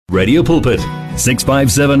Radio Pulpit,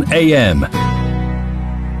 657 AM.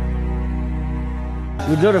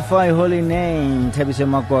 We glorify holy name, Thabiso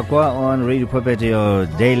Makwakwa on Radio Pulpit, your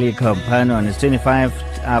daily companion. It's 25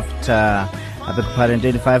 after, I beg your pardon,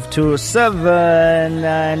 25 to 7.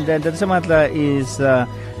 And Dr. Samatla is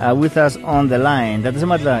with us on the line. Dr.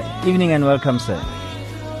 Samatla, evening and welcome, sir.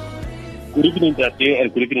 Good evening, Dade,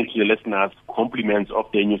 and good evening to the listeners. Compliments of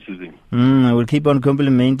the new season. We'll keep on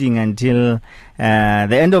complimenting until the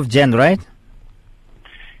end of Jan, right?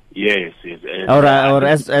 Yes. Or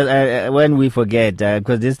as when we forget,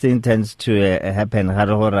 because this thing tends to happen.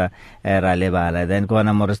 Then go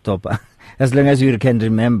on more stop. As long as you can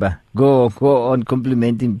remember, go on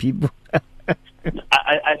complimenting people.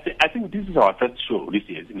 I think this is our first show this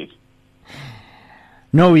year, isn't it?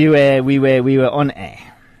 No, we were on air.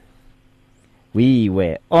 We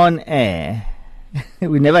were on air.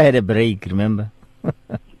 We never had a break, remember?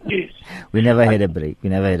 Yes. We never had a break.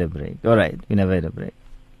 All right, we never had a break.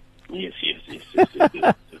 Yes.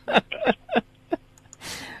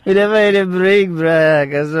 We never had a break,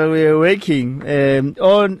 bruh. So we were working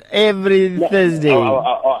on every Thursday.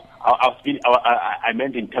 I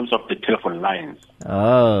meant in terms of the telephone lines.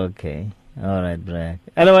 Oh, okay. All right, bruh.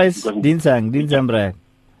 Otherwise, Dinsang, bruh.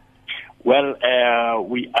 Well,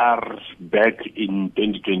 we are back in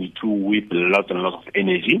 2022 with lots and lots of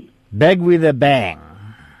energy. Back with a bang.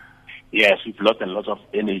 Yes, with lots and lots of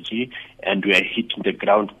energy, and we are hitting the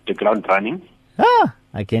ground running.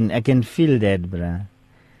 I can feel that, bruh.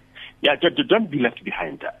 Yeah, don't be left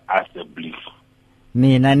behind, as a belief.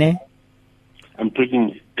 Me, nane? I'm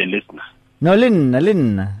talking the listener. No,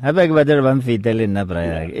 Linna. I beg better one feet, Linna,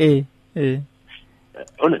 bruh.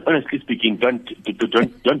 Honestly speaking, don't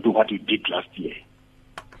do what you did last year.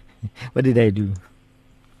 What did I do?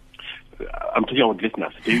 I'm talking about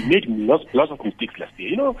listeners. They made lots of mistakes last year.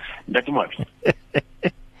 You know, that's much.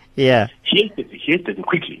 Yeah. Here's the thing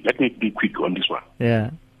quickly. Let me be quick on this one. Yeah.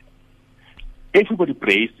 Everybody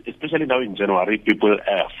prays, especially now in January, people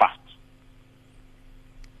fast.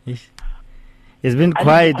 It's been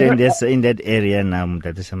quiet in that area now,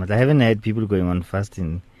 Dr. Samat. I haven't had people going on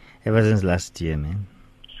fasting ever since last year, man.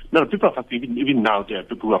 No, people are fasting. Even now, there are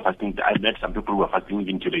people who are fasting. I met some people who are fasting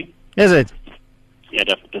even today. Is it? Yeah,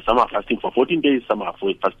 some are fasting for 14 days, some are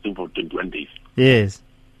fasting for 21 days. Yes.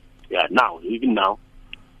 Yeah, even now,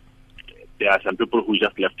 there are some people who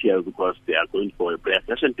just left here because they are going for a prayer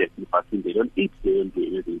session, they're fasting, they don't eat, they don't do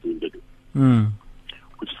anything during the day.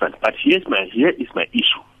 Which is fine. But here is my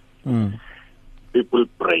issue. People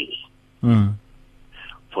pray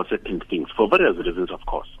for certain things, for various reasons, of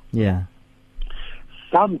course. Yeah.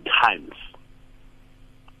 Sometimes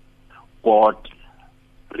God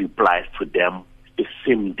replies to them the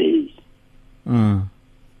same day. I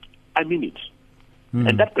mean it.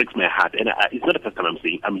 And that breaks my heart. And it's not the first time I'm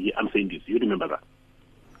saying this. You remember that?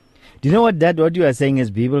 Do you know what you are saying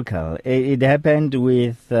is biblical? It happened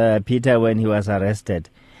with Peter when he was arrested.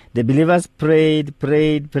 The believers prayed,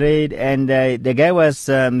 and the guy was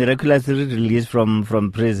miraculously released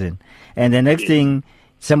from prison. And the next thing,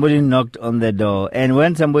 somebody knocked on the door. And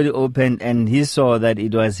when somebody opened and he saw that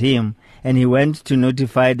it was him, and he went to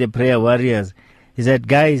notify the prayer warriors, he said,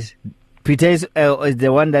 guys, Peter is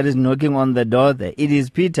the one that is knocking on the door there. It is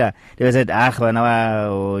Peter. They said,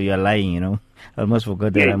 you're lying, you know. I almost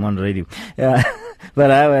forgot that I'm on radio. Yeah.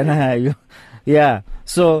 But yeah.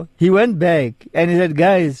 So he went back and he said,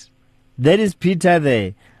 guys, there is Peter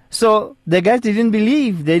there. So the guys didn't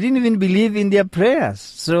believe. They didn't even believe in their prayers.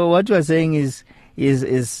 So what you are saying is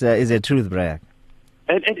a truth, Brian.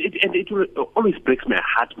 And it always breaks my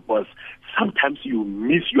heart because sometimes you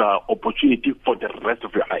miss your opportunity for the rest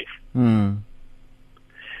of your life.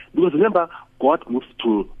 Because remember, God moves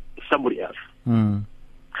to somebody else.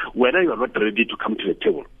 Whether you are not ready to come to the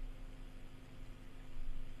table,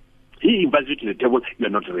 He invites you to the table, you are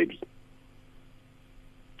not ready.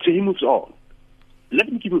 So He moves on.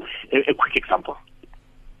 Let me give you a quick example.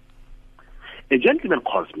 A gentleman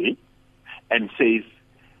calls me and says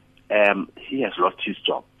he has lost his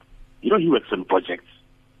job. You know, he works on projects.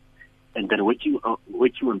 And then working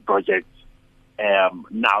on projects,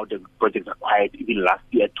 now the projects are quiet. Even last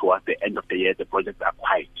year, towards the end of the year, the projects are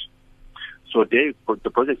quiet. So the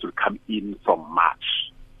projects will come in from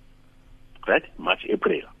March, right? March,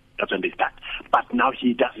 April. That's when they start. But now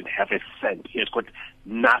he doesn't have a cent. He has got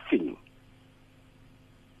nothing.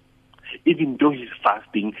 Even though he's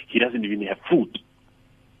fasting, he doesn't even have food.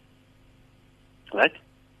 Right?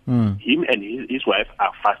 Him and his wife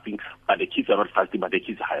are fasting, but the kids are not fasting, but the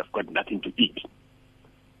kids have got nothing to eat.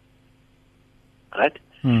 Right?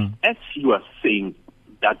 As he was saying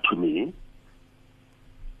that to me,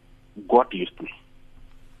 God used me.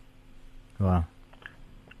 Wow.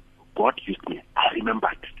 God used me. I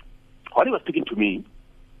remembered. While he was speaking to me,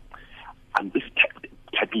 I'm just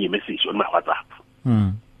typing a message on my WhatsApp.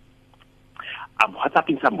 Mm. I'm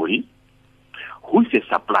WhatsApping somebody who is a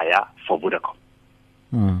supplier for Vodacom.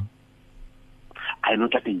 Mm. I know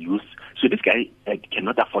that they use. So this guy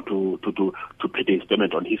cannot afford to pay the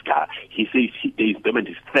installment on his car. He says the installment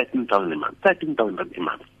is 13,000 a month. 13,000 a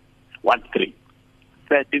month.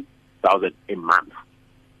 13,000 a month.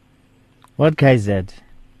 What car is that?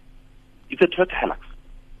 It's a Toyota Hilux.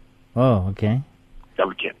 Oh, okay.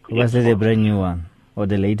 Double cab. Was it a brand new one? Or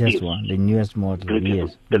the latest Yes. one? The newest model? The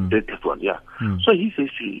latest, Yes. the latest one, yeah. So he says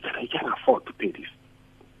that I can't afford to pay this.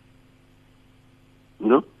 You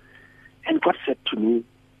know? And God said to me,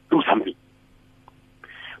 do something.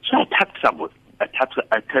 So I tapped somebody. I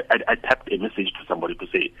tapped a message to somebody to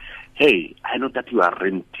say, hey, I know that you are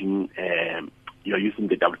renting, you are using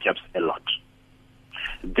the double cabs a lot.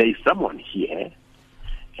 There is someone here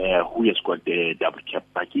who has got the double cab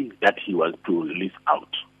buggy that he wants to lease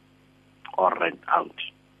out or rent out.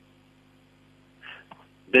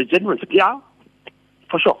 The gentleman said, yeah,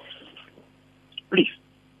 for sure. Please.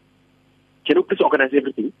 Can you please organize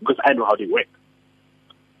everything? Because I know how they work.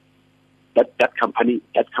 That company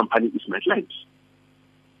is my client.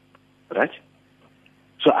 Right?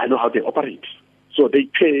 So I know how they operate. So they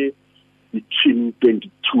pay between 22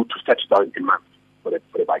 to 30,000 a month for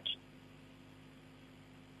the bike.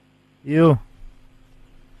 You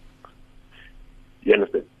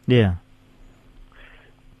understand? Yeah.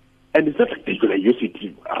 And it's not like they're going to use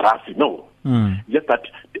it rust, no. Just that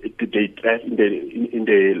they drive in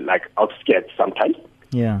the like outskirts sometimes.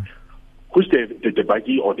 Yeah. Which the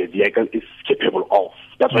buggy or the vehicle is capable of.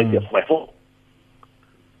 That's why they're my phone.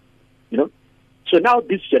 You know? So now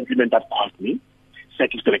this gentleman that called me said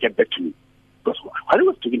he's going to get back to me. Because while he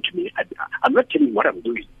was talking to me, I'm not telling him what I'm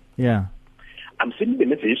doing. Yeah. I'm sending a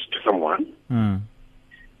message to someone, and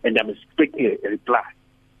I'm expecting a reply.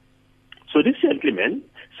 So this gentleman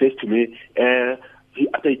says to me,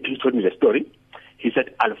 after he told me the story, he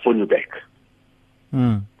said, I'll phone you back.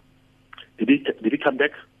 Did he come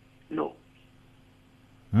back? No.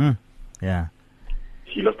 Yeah.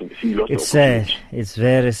 He lost It's sad. It's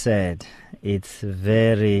very sad. It's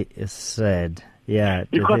very sad. Yeah.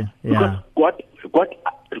 Because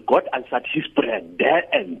God answered his prayer there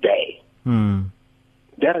and there.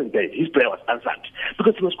 There and there, his prayer was answered.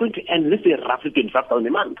 Because he was going to earn, let's say, roughly 25,000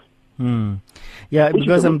 a month. Yeah,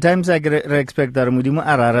 because sometimes I expect that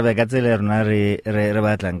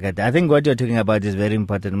I think what you're talking about is very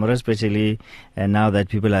important, more especially now that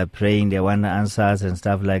people are praying, they want answers and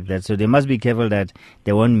stuff like that. So they must be careful that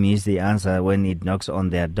they won't miss the answer when it knocks on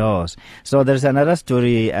their doors. So there's another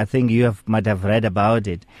story, I think you might have read about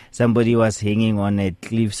it. Somebody was hanging on a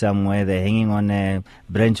cliff somewhere, they're hanging on a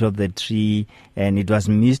branch of the tree, and it was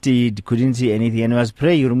misty, couldn't see anything, and he was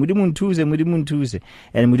praying, and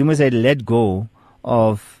Mudimu said, let go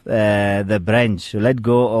of the branch, let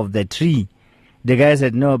go of the tree. The guy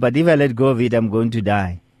said, no, but if I let go of it, I'm going to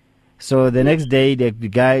die. So the next day, the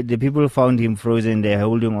people found him frozen. They're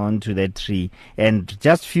holding on to that tree, and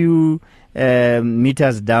just few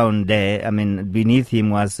meters down there, I mean, beneath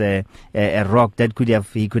him was a rock that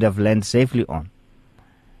he could have landed safely on.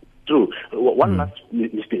 True. One last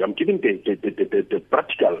mistake. I'm giving the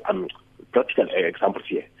practical examples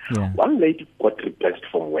here. Yeah. One lady got replaced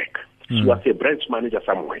from work. She was a branch manager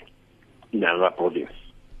somewhere in another province.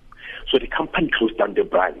 So the company closed down the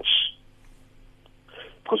branch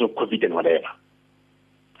because of COVID and whatever.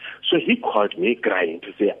 So he called me crying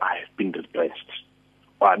to say, I've been retrenched.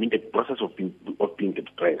 Or I'm in the process of being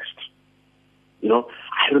retrenched. You know,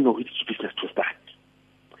 I don't know which business to start.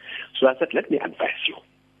 So I said, let me advise you.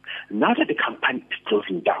 Now that the company is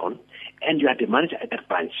closing down and you are the manager at that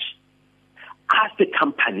branch, ask the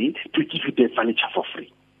company to give you the furniture for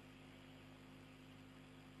free.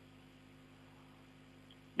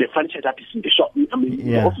 The furniture that is in the shop, the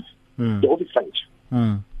office, the office furniture,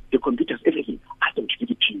 the computers, everything, ask them to give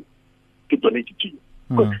it to you, to donate it to you.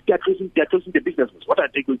 Because they are closing the business. What are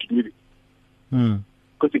they going to do with it?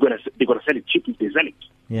 Because they're gonna sell it cheap if they sell it.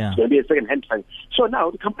 Yeah. It's going to be a second-hand furniture. So now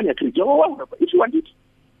the company agreed, if you want it,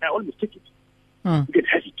 I always take it. You can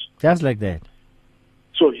have it. Just like that.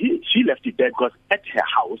 So she left it there because at her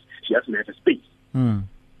house she doesn't have a space.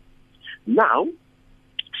 Now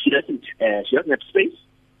she doesn't have space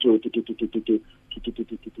to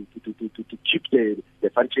keep the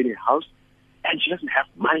furniture in her house, and she doesn't have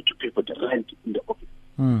money to pay for the rent in the office.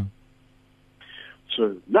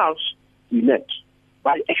 So now we met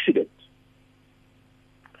by accident.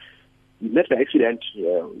 We met by accident.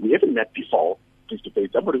 We haven't met before face to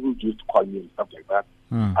face. Somebody who used to call me and stuff like that.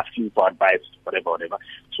 asking for advice, whatever.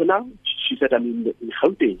 So now she said, in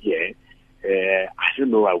Gauteng here, I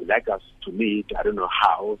don't know, I would like us to meet, I don't know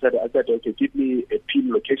how. I said, okay, give me a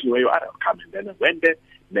pin location where you are, I'll come. And then I went there,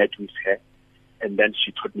 met with her, and then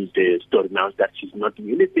she told me the story now that she's not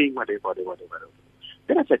doing anything, whatever.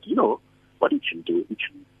 Then I said, what we can do, we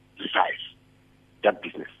can revive that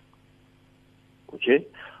business. Okay?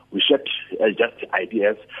 We shared just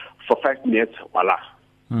ideas. For 5 minutes, voila.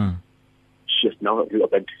 She has now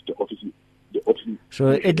reopened the office.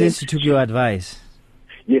 So at least she took your advice.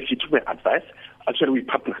 Yes, she took my advice. Actually, we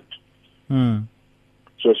partnered.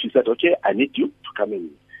 So she said, okay, I need you to come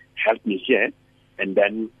and help me here. And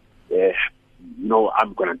then,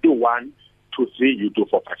 I'm going to do 1, 2, 3, you do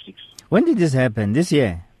 4, 5, 6. When did this happen? This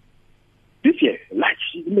year? This year, like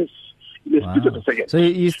in the split of a second. So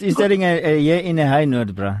you're starting a year in a high note,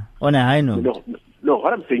 bruh. On a high note. No,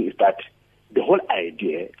 what I'm saying is that the whole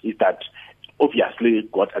idea is that obviously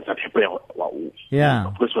God answered her prayer.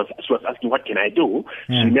 Yeah. Because she was asking, what can I do?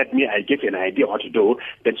 Yeah. She met me, I gave her an idea what to do.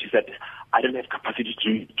 Then she said, I don't have capacity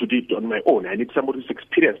to do it on my own. I need somebody who's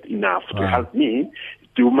experienced enough to help me.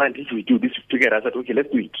 Do you mind if we do this together? I said, okay,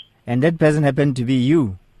 let's do it. And that person happened to be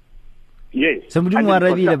you. Yes. Somebody more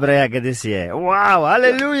this year. Wow,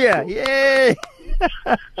 hallelujah. Yay.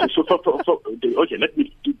 So, okay, let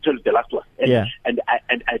me tell the last one. And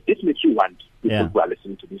I definitely want people who are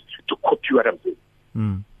listening to this to copy what I'm saying.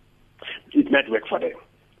 It might work for them.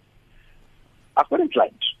 I've got a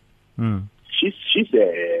client. She's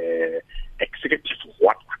a executive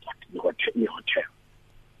in a hotel.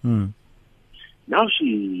 Now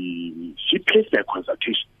she pays my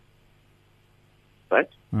consultation, right?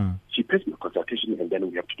 She pays my consultation, and then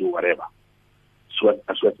we have to do whatever. So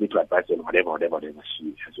as well as me to advise on whatever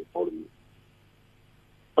she has to follow me.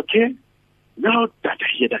 Okay, now that I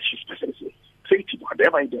hear that she's executive,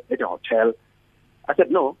 whatever at the hotel, I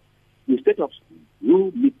said, no, instead of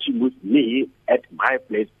you meeting with me at my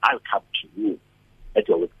place, I'll come to you at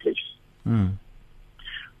your workplace.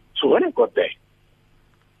 So when I got there,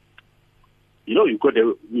 you got there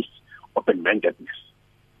with open-mindedness.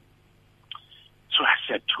 So I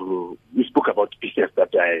said we spoke about business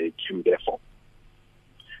that I came there for.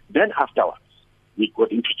 Then afterwards, we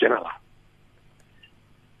got into general.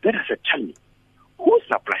 Then I said, tell me, who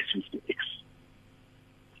supplies you with the eggs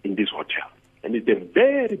in this hotel? And it's a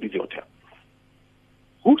very busy hotel.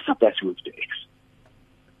 Who supplies you with the eggs?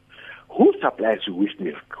 Who supplies you with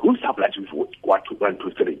milk? Who supplies you with 1,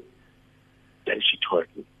 2, 3? Then she told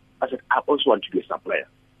me. I said, I also want to be a supplier.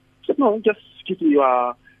 She said, no, just give me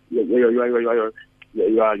your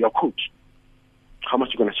coach. How much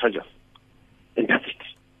are you going to charge us? And that's it.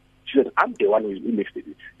 She said, I'm the one who makes the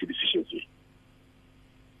decisions here.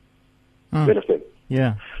 You understand?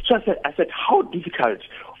 Yeah. So I said, how difficult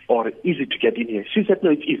or easy to get in here? She said,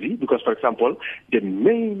 no, it's easy because, for example, our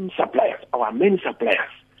main suppliers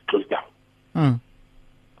closed down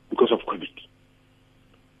because of COVID.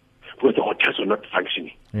 Because the hotels were not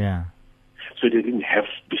functioning. Yeah. So they didn't have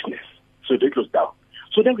business. So they closed down.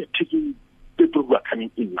 So then we're taking people who are coming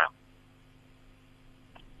in now.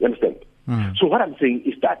 You understand? So what I'm saying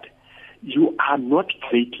is that you are not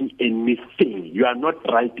creating anything. You are not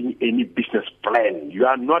writing any business plan. You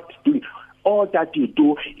are not doing... All that you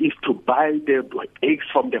do is to buy the eggs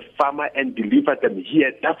from the farmer and deliver them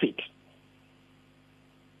here. That's it.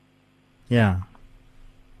 Yeah.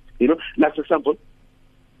 Like for example,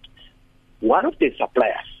 one of the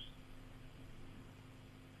suppliers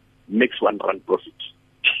makes R1 profit.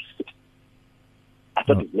 I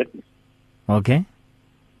thought it made me. Okay.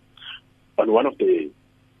 On one of the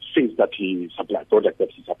things that he supplies, product that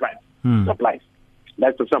he supplies. Like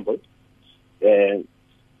for example,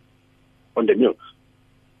 on the milk,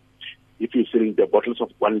 if you're selling the bottles of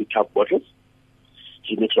 1 liter bottles,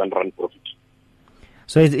 he makes R1 profit.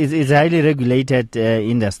 So it's a highly regulated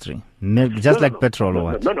industry, milk, like petrol or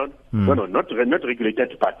what? No, not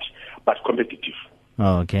regulated, but competitive.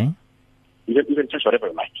 Oh, okay. You can charge whatever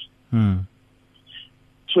you like.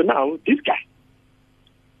 So now this guy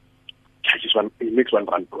he makes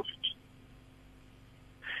R1 profit.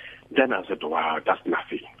 Then I said, wow, that's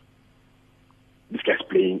nothing. This guy's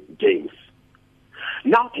playing games.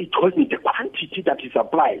 Now he told me the quantity that he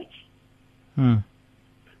supplies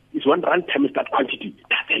is R1 times that quantity.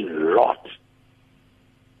 That's a lot.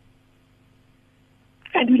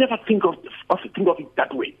 And you never think of it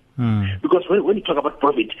that way. Because when you talk about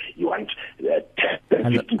profit, you want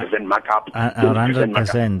 15% markup,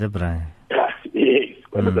 100%, Brian. Yes.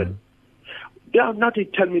 They are not to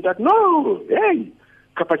tell me that, no, hey,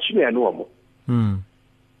 cappuccino and normal. There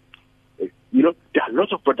are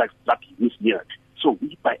lots of products that use milk. So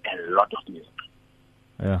we buy a lot of milk.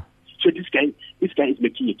 Yeah. So this guy is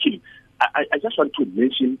making a killing. I just want to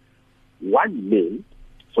mention one name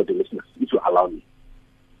for the listeners, if you allow me.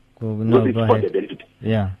 No, go ahead. The benefit.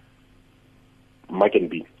 Yeah. Mike and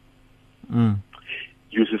Bean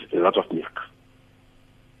uses a lot of milk,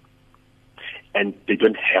 and they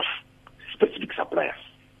don't have specific suppliers.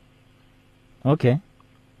 Okay.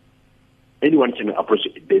 Anyone can approach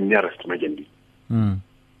the nearest Mike and Bean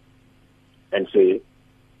and say,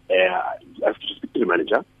 ask to speak to the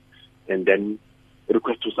manager, and then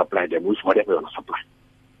request to supply them with whatever you want to supply.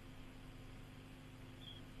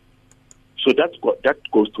 So that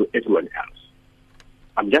goes to everyone else.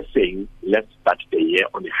 I'm just saying, let's start the year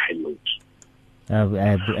on a high note. I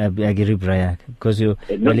agree, Brian, because you're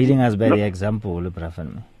leading us by the example,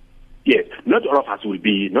 Brafan. Yes, not all of us will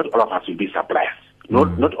be suppliers.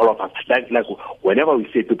 Not all of us. Like whenever we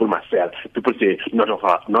say people must sell, people say not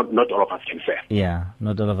all of us can sell. Yeah,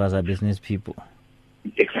 not all of us are business people.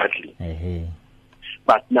 Exactly. Hey.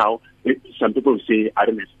 But now, some people say, I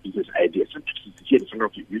don't have business ideas. You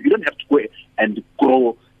don't have to go and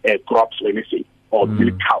grow crops or anything, or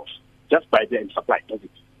milk cows. Just buy them and supply, does it?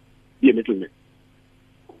 Be a middleman.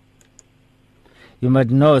 You might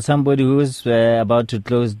know somebody who's about to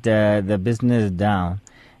close the business down,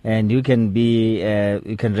 and you can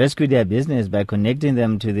rescue their business by connecting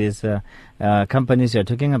them to these companies you're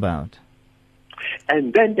talking about.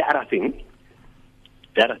 And then the other thing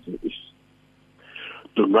is,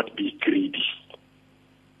 do not be greedy.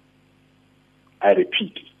 I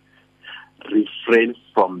repeat, refrain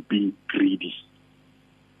from being greedy,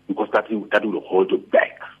 because that will hold you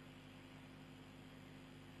back.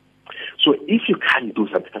 So if you can't do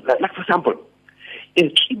something, like for example,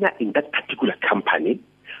 a cleaner in that particular company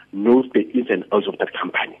knows the ins and outs of that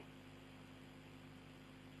company.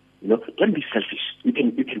 Don't be selfish. You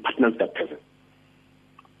can partner with that person,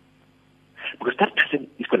 because that person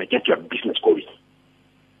is going to get your business going.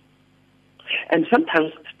 And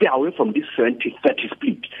sometimes stay away from this 70-30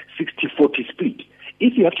 split, 60-40 split.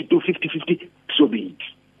 If you have to do 50-50, so be it.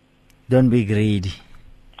 Don't be greedy.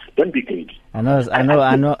 Don't be greedy. I know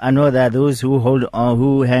that those who hold on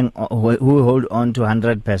to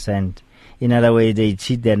 100%. In other words, they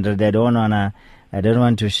cheat and they don't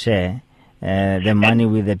want to share the money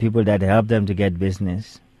with the people that help them to get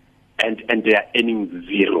business. And they are earning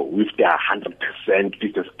zero with their 100%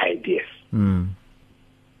 business ideas.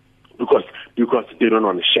 Because they don't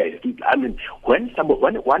want to share. I mean, when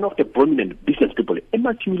one of the prominent business people,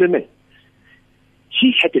 Emma Kimulene,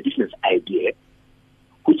 he had a business idea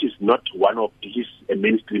which is not one of his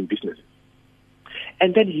mainstream businesses.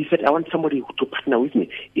 And then he said, I want somebody to partner with me.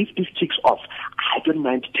 If this kicks off, I don't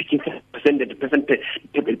mind taking 10%, and the person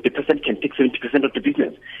can take 70% of the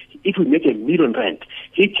business. If we make R1 million,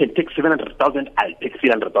 he can take 700,000, I'll take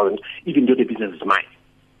 300,000, even though the business is mine.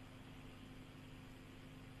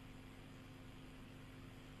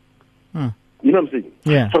 You know what I'm saying?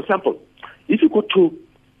 Yeah. For example, if you go to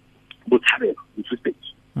Botshabelo in Free State,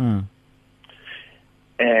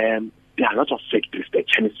 there are lots of factories, there are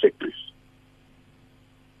Chinese factories.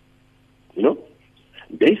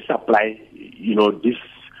 They supply, these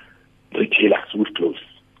retailers with clothes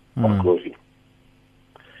or clothing.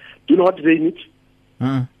 Do you know what they need?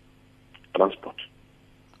 Transport.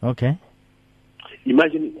 Okay.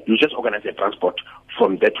 Imagine you just organize a transport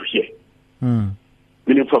from there to here.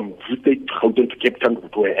 Meaning from Free State to Cape Town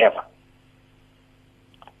to wherever.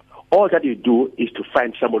 All that you do is to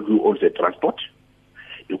find someone who owns the transport.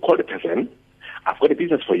 You call the person, I've got a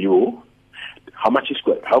business for you. How much is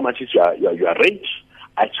your rate?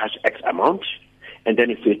 I charge X amount. And then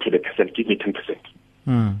you say to the person, give me 10%.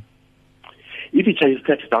 If he charges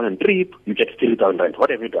 30,000 trip, you get 30,000 rent. What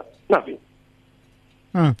have you done? Nothing.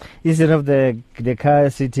 Instead of the car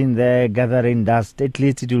sitting there gathering dust, at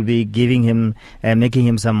least it will be giving him, making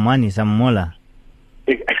him some money, some mola.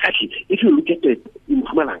 Exactly. If you look at it in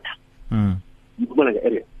Mpumalanga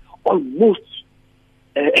area, almost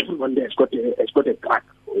everyone there has got a truck,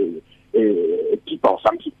 a keeper or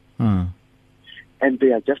something, and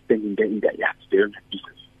they are just standing there in their yards. They don't have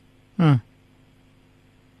business.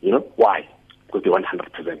 Why? Because they want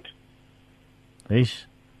 100%. Ish.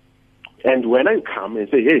 And when I come and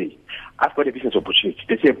say, hey, I've got a business opportunity,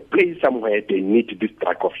 they say, place somewhere they need this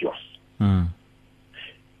truck of yours. Can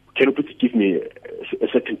you please give me a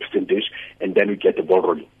certain percentage, and then we get the ball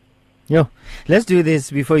rolling? Yo, let's do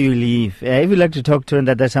this before you leave. If you'd like to talk to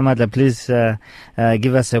Ndata Shamatla, please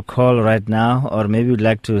give us a call right now, or maybe you'd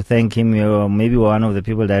like to thank him, or maybe one of the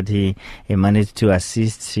people that he managed to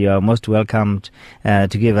assist. You are most welcome to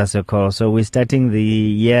give us a call. So we're starting the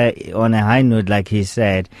year on a high note, like he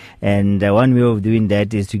said, and one way of doing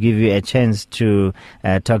that is to give you a chance to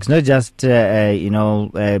talk. It's not just,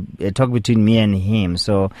 a talk between me and him.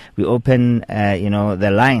 So we open,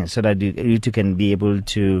 the line so that you two can be able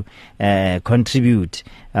to contribute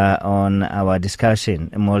on our discussion.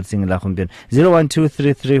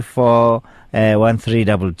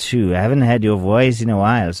 012-334-1322. I haven't heard your voice in a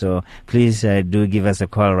while, so please do give us a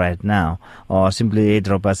call right now, or simply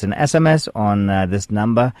drop us an SMS on this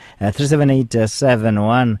number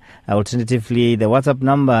 37871. Alternatively, the WhatsApp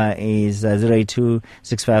number is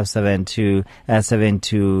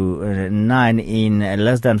 082-6572-729. In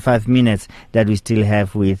less than 5 minutes that we still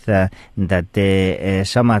have with Ndate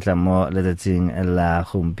Shamatla mo letting la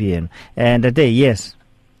Khumpieno. And Ndate, yes.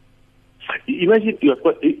 Imagine you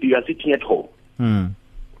are sitting at home.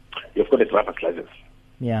 You've got a driver's license.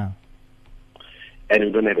 Yeah. And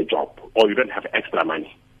you don't have a job, or you don't have extra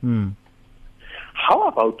money. How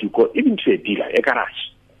about you go even to a dealer, a garage,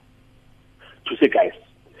 to say, guys,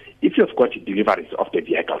 if you've got deliveries of the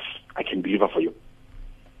vehicles, I can deliver for you.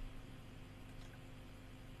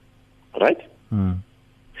 Right?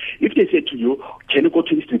 If they say to you, can you go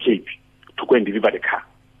to Eastern Cape to go and deliver the car?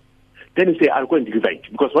 Then you say, I'll go and deliver it.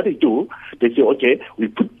 Because what they do, they say, okay, we'll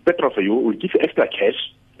put petrol for you, we'll give you extra cash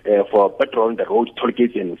for petrol on the road, toll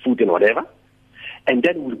gates and food and whatever, and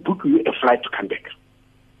then we'll book you a flight to come back.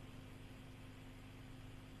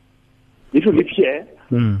 If you live here,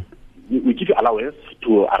 we give you allowance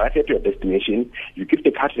to arrive at your destination, you give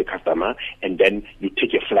the car to the customer, and then you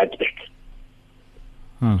take your flight back.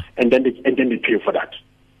 And then they pay you for that.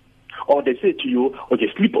 Or they say to you,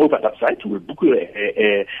 okay, sleep over that site. We'll book you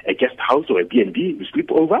a guest house or a B&B. You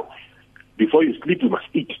sleep over. Before you sleep, you must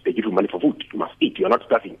eat. They give you money for food. You must eat. You're not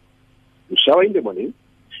starving. You shower in the morning,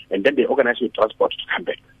 and then they organize your transport to come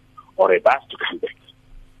back, or a bus to come back.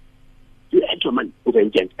 You had your money over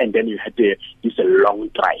weekend, and then you had this long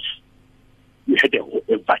drive. You had a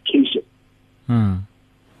vacation, and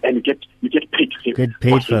you get paid. Get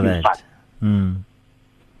paid for that. Wow.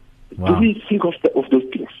 Do we think of those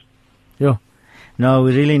things? Yo. No,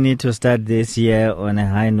 we really need to start this year on a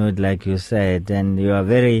high note, like you said, and you are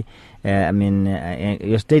very.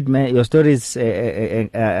 Your statement, your stories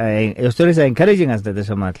are encouraging us, Ndate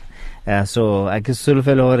Shamatla. So I guess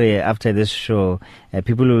after this show,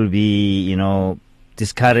 people will be,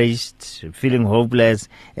 discouraged, feeling hopeless,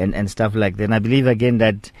 and stuff like that. And I believe again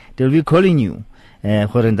that they'll be calling you.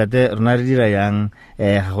 Actually,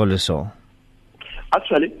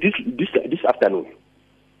 this afternoon,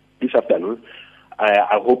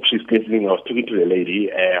 I hope she's listening. I was talking to the lady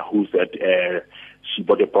who said she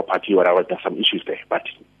bought a property, whatever. There's some issues there, but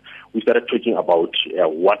we started talking about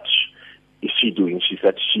what is she doing. She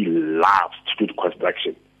said she loves to do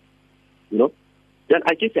construction. Then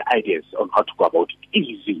I gave her ideas on how to go about it.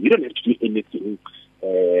 Easy. You don't have to do anything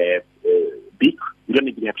big. You don't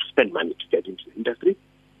even have to spend money to get into the industry.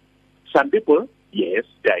 Some people, yes,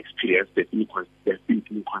 they're experienced. They've been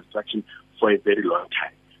in construction for a very long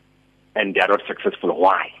time, and they are not successful.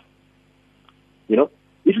 Why?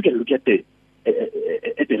 If you can look at the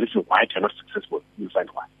reason why they're not successful, you'll find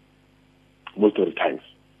why. Most of the times.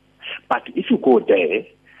 But if you go there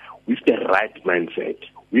with the right mindset,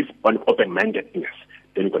 with an open-mindedness,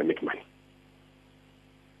 then you're going to make money.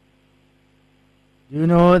 Do you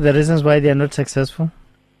know the reasons why they are not successful?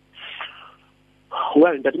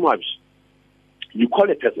 Well, in that moment, you call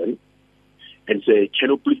a person and say, can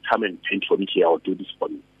you please come and paint for me here or do this for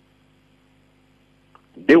me?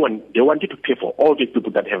 They want you to pay for all these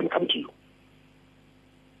people that haven't come to you.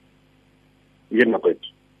 You get my point?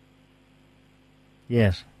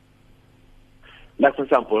 Yes. Like, for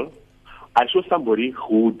example, I saw somebody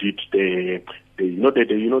who did the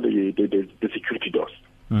security doors.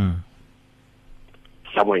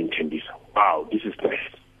 Somewhere in Tembisa. Wow, this is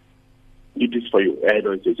nice. Did this for you. I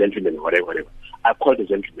know it's a gentleman, whatever. I called the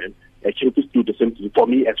gentleman. Can you please do the same thing for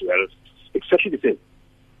me as well? Exactly the same.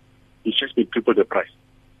 It's just been triple the price.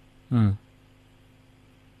 Do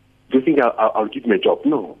you think I'll give him a job?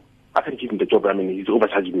 No. I can't give him the job. I mean, he's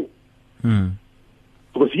overcharging me.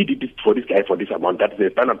 Because he did this for this guy for this amount. That's the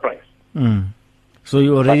standard price. So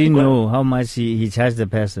you already know how much he charged the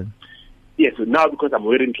person? Yes, so now because I'm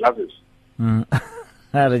wearing glasses. You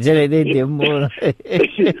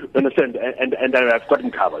understand? And I've got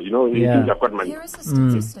him covered. Yeah. I've got money. Here is a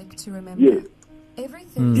statistic to remember. Yes.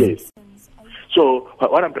 Everything Yes. So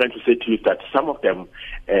what I'm trying to say to you is that some of them,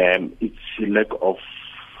 it's a lack of,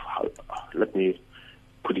 let me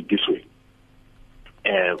put it this way,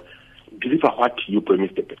 deliver what you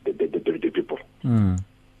promised the people.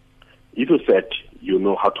 If you said you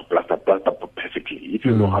know how to plaster perfectly, if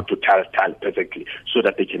you know how to tile perfectly, so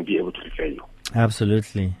that they can be able to refer you.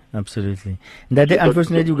 Absolutely. That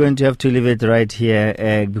unfortunately we're going to have to leave it right here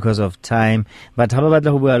because of time. But how about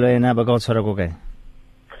the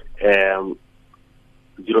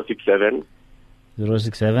 067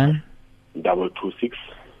 067 226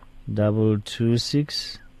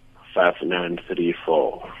 226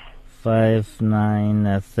 5934.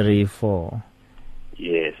 5934.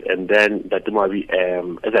 Yes, and then that Mavi,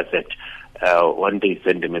 as I said, when they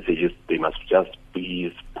send the messages, they must just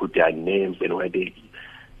please put their names and where they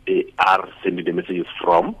are sending the messages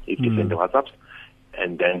from, if they send the WhatsApps,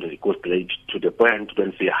 and then they go straight to the point,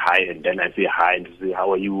 then say hi, and then I say hi, and say,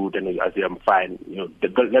 how are you? Then I say, I'm fine.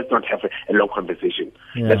 Let's not have a long conversation.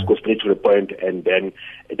 Yeah. Let's go straight to the point, and then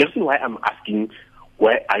that's why I'm asking,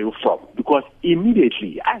 where are you from? Because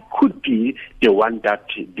immediately I could be the one that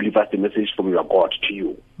delivers the message from your God to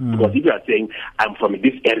you. Because if you are saying, I'm from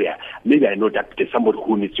this area, maybe I know that there's somebody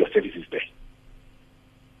who needs your services there.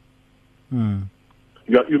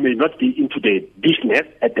 You may not be into the business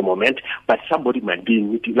at the moment, but somebody might be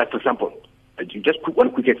in it. Like, for example, you just put one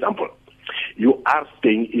quick example. You are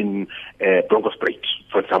staying in Bronkhorstspruit,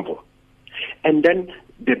 for example, and then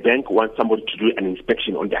the bank wants somebody to do an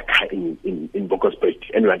inspection on their car in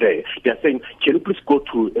Bronkhorstspruit, and you are there. They are saying, can you please go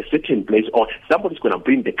to a certain place, or somebody's going to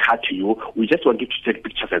bring the car to you. We just want you to take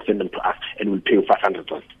pictures and send them to us, and we'll pay you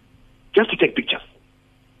 $500 just to take pictures.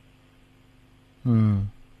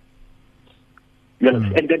 And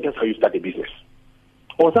then that's how you start a business.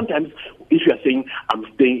 Or sometimes, if you are saying, I'm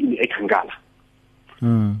staying in Ekangala,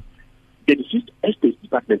 the deceased estate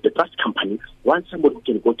department, the trust company, wants somebody who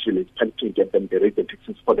can go to the municipality and get them the rate and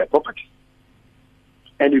taxes for their property.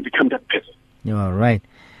 And you become that person. You are right.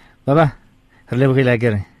 Baba,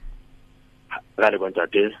 hele.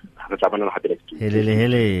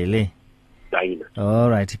 All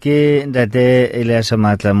right. Ke ndate Eliasha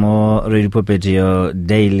Matla mo Radio Pulpit your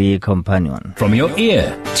daily companion. From your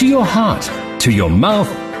ear to your heart to your mouth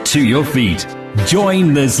to your feet.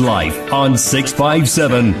 Join this life on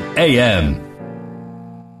 657 AM.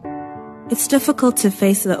 It's difficult to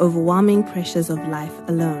face the overwhelming pressures of life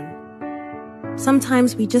alone.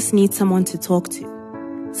 Sometimes we just need someone to talk to,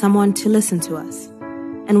 someone to listen to us.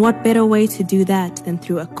 And what better way to do that than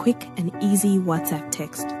through a quick and easy WhatsApp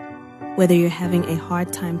text? Whether you're having a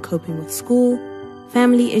hard time coping with school,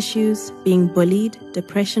 family issues, being bullied,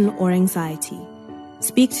 depression, or anxiety,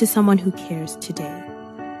 speak to someone who cares today.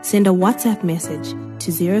 Send a WhatsApp message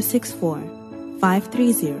to 064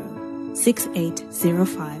 530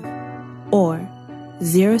 6805 or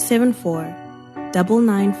 074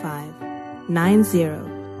 995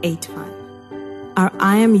 9085. Our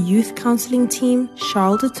I Am Youth Counseling team,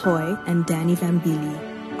 Charles DeToy and Danny Vambili,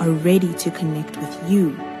 are ready to connect with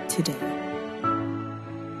you today.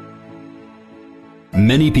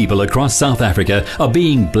 Many people across South Africa are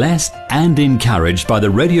being blessed and encouraged by the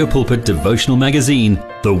Radio Pulpit devotional magazine,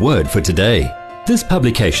 The Word for Today. This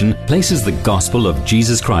publication places the gospel of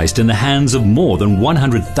Jesus Christ in the hands of more than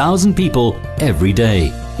 100,000 people every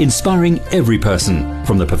day, inspiring every person,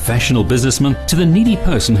 from the professional businessman to the needy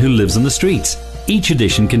person who lives on the streets. Each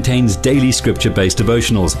edition contains daily scripture-based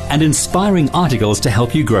devotionals and inspiring articles to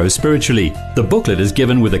help you grow spiritually. The booklet is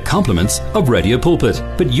given with the compliments of Radio Pulpit,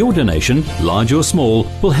 but your donation, large or small,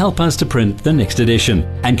 will help us to print the next edition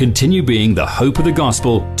and continue being the hope of the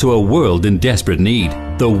gospel to a world in desperate need.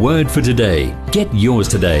 The Word for Today. Get yours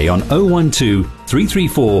today on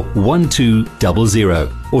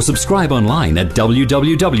 012-334-1200 or subscribe online at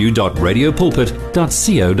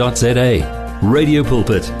www.radiopulpit.co.za. Radio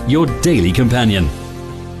Pulpit, your daily companion.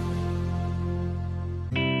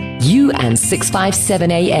 You and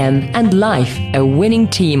 657 AM and life, a winning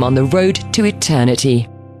team on the road to eternity.